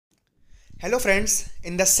Hello friends,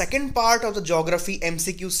 in the second part of the Geography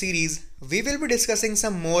MCQ series, we will be discussing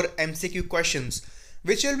some more MCQ questions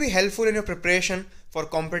which will be helpful in your preparation for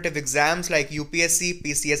competitive exams like UPSC,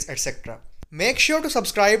 PCS, etc. Make sure to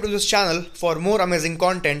subscribe to this channel for more amazing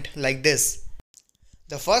content like this.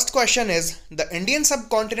 The first question is, the Indian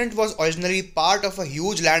subcontinent was originally part of a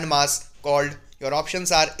huge landmass called, your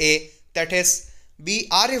options are A. Tethys, B.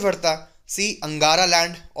 Aryavarta, C. Angara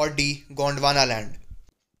land or D. Gondwana land.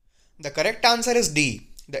 The correct answer is D.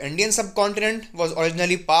 The Indian subcontinent was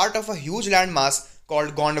originally part of a huge landmass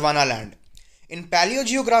called Gondwana land. In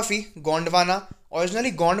paleogeography,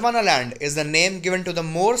 originally Gondwana land is the name given to the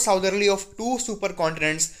more southerly of two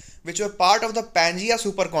supercontinents which were part of the Pangaea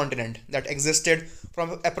supercontinent that existed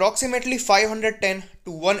from approximately 510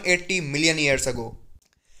 to 180 million years ago.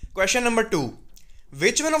 Question number 2.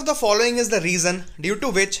 Which one of the following is the reason due to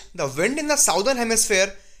which the wind in the southern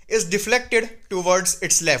hemisphere is deflected towards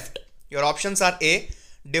its left? Your options are A.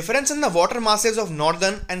 Difference in the water masses of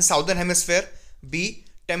northern and southern hemisphere, B.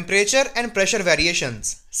 Temperature and pressure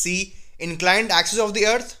variations, C. Inclined axis of the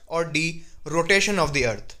earth, or D. Rotation of the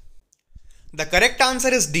earth. The correct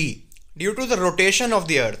answer is D. Due to the rotation of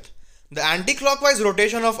the earth. The anti-clockwise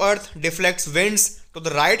rotation of earth deflects winds to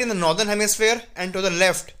the right in the northern hemisphere and to the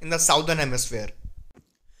left in the southern hemisphere.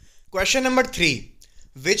 Question number 3.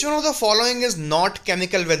 Which one of the following is not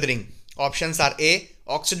chemical weathering? Options are A.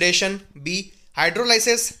 Oxidation, B.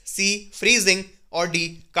 Hydrolysis, C. Freezing, or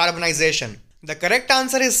D. Carbonization. The correct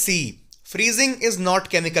answer is C. Freezing is not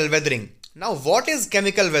chemical weathering. Now what is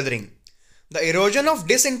chemical weathering? The erosion of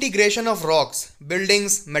disintegration of rocks,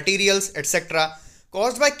 buildings, materials, etc.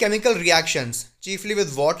 caused by chemical reactions, chiefly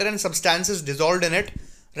with water and substances dissolved in it,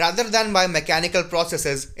 rather than by mechanical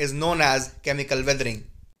processes, is known as chemical weathering.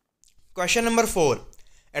 Question number 4.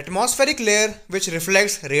 Atmospheric layer which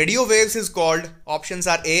reflects radio waves is called, options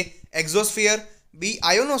are A. Exosphere, B.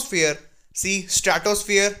 Ionosphere, C.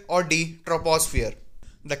 Stratosphere, or D. Troposphere.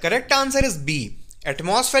 The correct answer is B.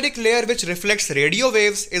 Atmospheric layer which reflects radio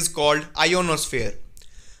waves is called ionosphere.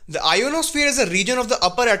 The ionosphere is a region of the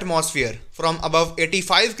upper atmosphere from above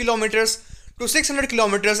 85 kilometers to 600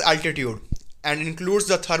 kilometers altitude and includes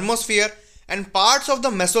the thermosphere and parts of the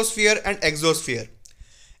mesosphere and exosphere.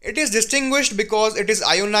 It is distinguished because it is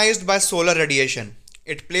ionized by solar radiation.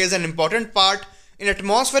 It plays an important part in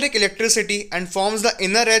atmospheric electricity and forms the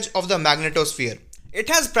inner edge of the magnetosphere. It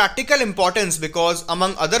has practical importance because,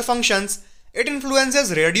 among other functions, it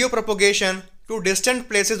influences radio propagation to distant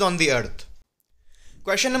places on the earth.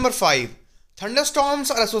 Question number 5. Thunderstorms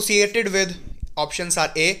are associated with, options are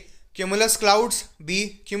A. Cumulus clouds,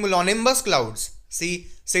 B. Cumulonimbus clouds, C.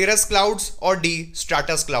 Cirrus clouds, or D.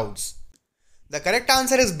 Stratus clouds. The correct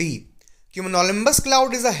answer is B. Cumulonimbus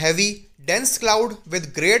cloud is a heavy, dense cloud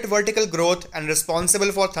with great vertical growth and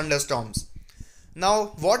responsible for thunderstorms.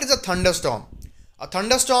 Now, what is a thunderstorm? A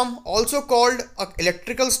thunderstorm, also called an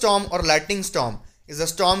electrical storm or lightning storm, is a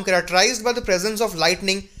storm characterized by the presence of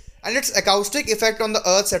lightning and its acoustic effect on the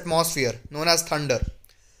Earth's atmosphere, known as thunder.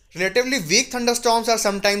 Relatively weak thunderstorms are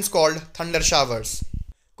sometimes called thunder showers.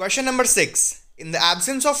 Question number 6. In the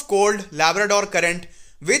absence of cold Labrador current,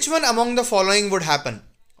 which one among the following would happen?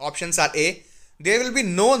 Options are A. There will be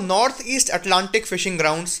no northeast Atlantic fishing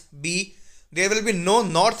grounds. B. There will be no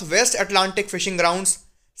northwest Atlantic fishing grounds.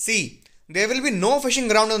 C. There will be no fishing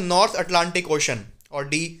ground on the North Atlantic Ocean. Or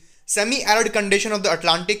D. Semi-arid condition of the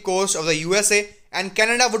Atlantic coast of the USA and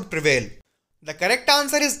Canada would prevail. The correct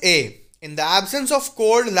answer is A. In the absence of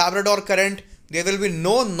cold Labrador current, there will be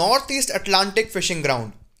no northeast Atlantic fishing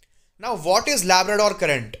ground. Now what is Labrador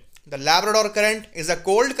current? The Labrador current is a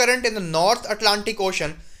cold current in the North Atlantic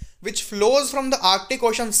Ocean which flows from the Arctic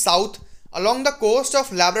Ocean south along the coast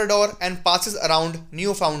of Labrador and passes around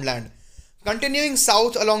Newfoundland, continuing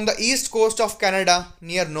south along the east coast of Canada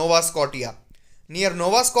near Nova Scotia. Near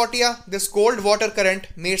Nova Scotia, this cold water current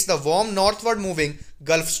meets the warm northward moving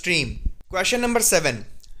Gulf Stream. Question number 7.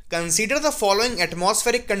 Consider the following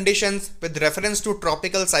atmospheric conditions with reference to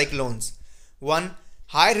tropical cyclones. 1.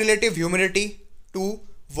 High relative humidity. 2.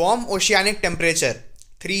 Warm oceanic temperature.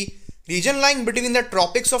 3. Region lying between the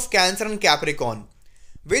tropics of Cancer and Capricorn.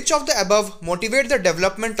 Which of the above motivate the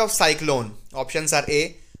development of cyclone? Options are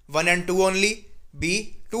A. 1 and 2 only,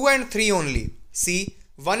 B. 2 and 3 only, C.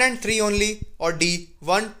 1 and 3 only, or D.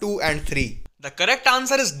 1, 2 and 3. The correct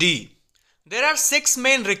answer is D. There are 6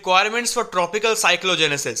 main requirements for tropical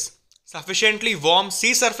cyclogenesis: sufficiently warm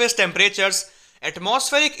sea surface temperatures,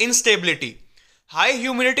 atmospheric instability, high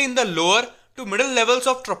humidity in the lower to middle levels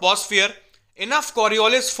of troposphere, enough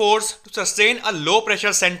Coriolis force to sustain a low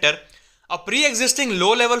pressure center, a pre-existing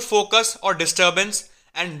low level focus or disturbance,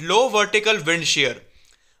 and low vertical wind shear.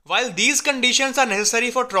 While these conditions are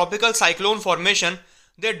necessary for tropical cyclone formation,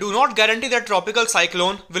 they do not guarantee that tropical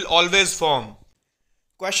cyclone will always form.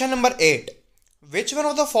 Question number 8. Which one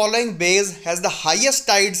of the following bays has the highest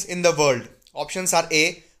tides in the world? Options are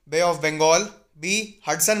A. Bay of Bengal, B.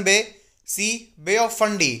 Hudson Bay, C. Bay of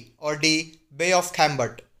Fundy, or D. Bay of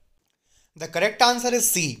Cambert. The correct answer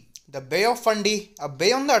is C. The Bay of Fundy, a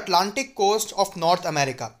bay on the Atlantic coast of North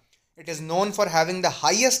America. It is known for having the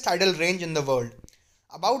highest tidal range in the world.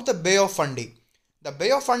 About the Bay of Fundy. The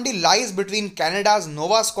Bay of Fundy lies between Canada's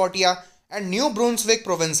Nova Scotia and New Brunswick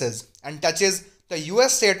provinces and touches the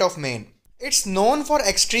US state of Maine. It's known for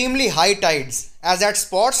extremely high tides, as at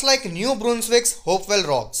spots like New Brunswick's Hopewell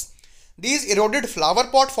Rocks. These eroded flower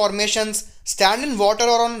pot formations stand in water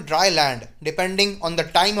or on dry land, depending on the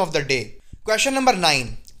time of the day. Question number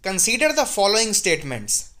 9. Consider the following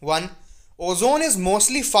statements. 1. Ozone is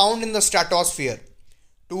mostly found in the stratosphere.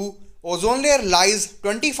 2. Ozone layer lies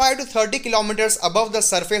 25 to 30 kilometers above the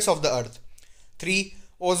surface of the earth. 3.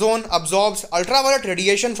 Ozone absorbs ultraviolet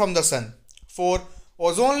radiation from the sun. 4.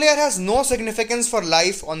 Ozone layer has no significance for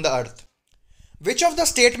life on the earth. Which of the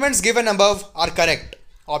statements given above are correct?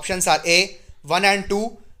 Options are A. 1 and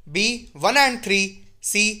 2, B. 1 and 3,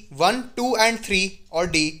 C. 1, 2 and 3, or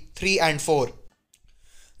D. 3 and 4.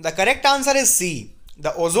 The correct answer is C.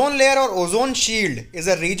 The ozone layer or ozone shield is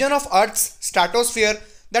a region of Earth's stratosphere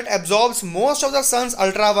that absorbs most of the sun's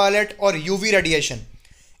ultraviolet or UV radiation.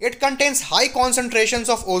 It contains high concentrations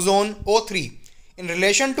of ozone O3 in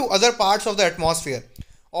relation to other parts of the atmosphere,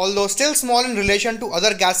 although still small in relation to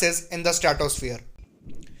other gases in the stratosphere.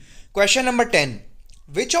 Question number 10.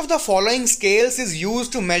 Which of the following scales is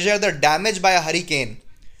used to measure the damage by a hurricane?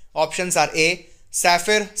 Options are A.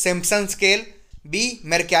 Saffir-Simpson scale, B.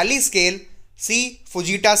 Mercalli scale, C.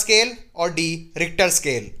 Fujita scale, or D. Richter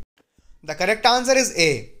scale. The correct answer is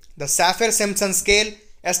A. The Saffir-Simpson scale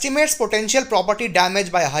estimates potential property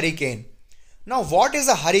damage by a hurricane. Now, what is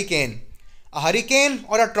a hurricane? A hurricane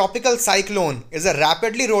or a tropical cyclone is a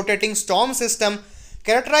rapidly rotating storm system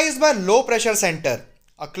characterized by low pressure center,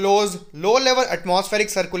 a closed, low-level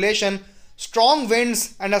atmospheric circulation, strong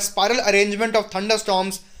winds, and a spiral arrangement of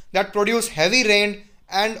thunderstorms that produce heavy rain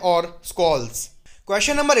and/or squalls.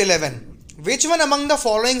 Question number 11. Which one among the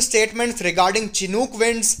following statements regarding Chinook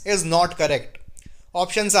winds is not correct?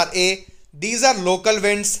 Options are A. These are local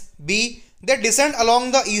winds. B. They descend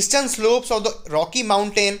along the eastern slopes of the Rocky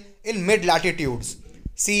Mountain in mid-latitudes.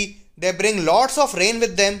 C. They bring lots of rain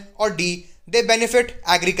with them. Or D. They benefit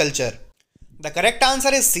agriculture. The correct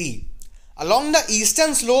answer is C. Along the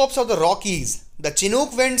eastern slopes of the Rockies, the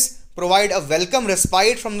Chinook winds provide a welcome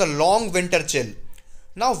respite from the long winter chill.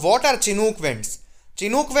 Now, what are Chinook winds?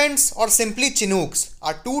 Chinook winds, or simply Chinooks,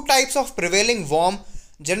 are two types of prevailing warm,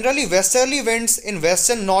 generally westerly winds in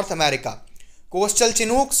western North America: coastal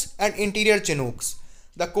Chinooks and interior Chinooks.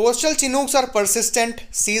 The coastal Chinooks are persistent,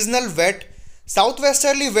 seasonal, wet,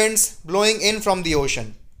 southwesterly winds blowing in from the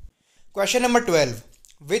ocean. Question number 12.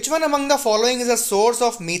 Which one among the following is a source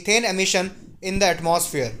of methane emission in the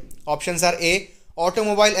atmosphere? Options are A.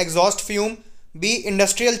 Automobile exhaust fume, B.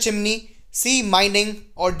 Industrial chimney, C. Mining,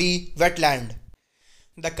 or D. Wetland.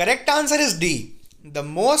 The correct answer is D. The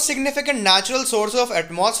most significant natural source of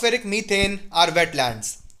atmospheric methane are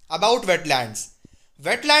wetlands. About wetlands.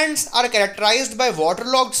 Wetlands are characterized by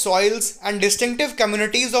waterlogged soils and distinctive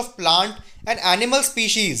communities of plant and animal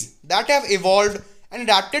species that have evolved and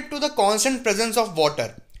adapted to the constant presence of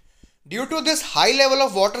water. Due to this high level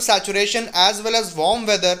of water saturation as well as warm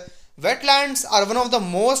weather, wetlands are one of the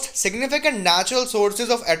most significant natural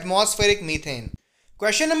sources of atmospheric methane.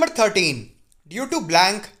 Question number 13. Due to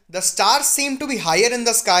blank, the stars seem to be higher in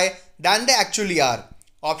the sky than they actually are.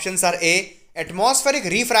 Options are A. Atmospheric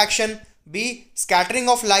refraction, B. Scattering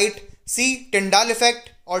of light, C. Tyndall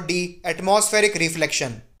effect, or D. Atmospheric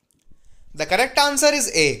reflection. The correct answer is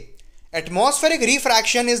A. Atmospheric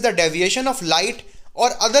refraction is the deviation of light or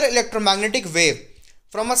other electromagnetic wave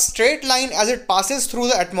from a straight line as it passes through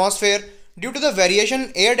the atmosphere due to the variation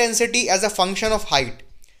in air density as a function of height.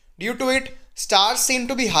 Due to it, stars seem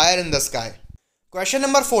to be higher in the sky. Question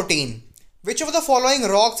number 14. Which of the following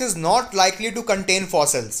rocks is not likely to contain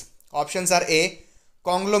fossils? Options are A.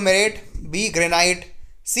 Conglomerate, B. Granite,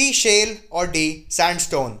 C. Shale, or D.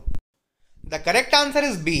 Sandstone. The correct answer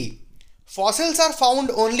is B. Fossils are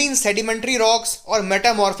found only in sedimentary rocks or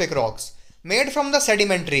metamorphic rocks made from the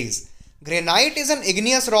sedimentaries. Granite is an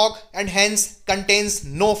igneous rock and hence contains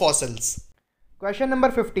no fossils. Question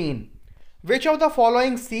number 15. Which of the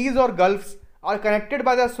following seas or gulfs are connected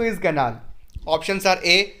by the Suez Canal? Options are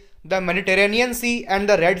A. The Mediterranean Sea and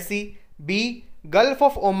the Red Sea, B. Gulf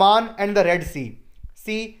of Oman and the Red Sea,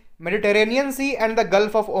 C. Mediterranean Sea and the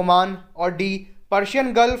Gulf of Oman, or D.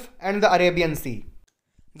 Persian Gulf and the Arabian Sea?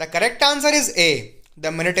 The correct answer is A.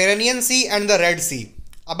 The Mediterranean Sea and the Red Sea.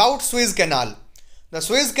 About Suez Canal. The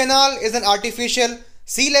Suez Canal is an artificial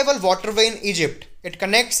sea level waterway in Egypt. It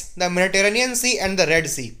connects the Mediterranean Sea and the Red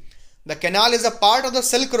Sea. The canal is a part of the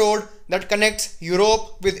Silk Road that connects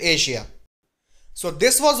Europe with Asia. So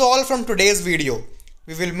this was all from today's video.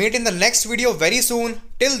 We will meet in the next video very soon.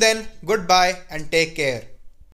 Till then, goodbye and take care.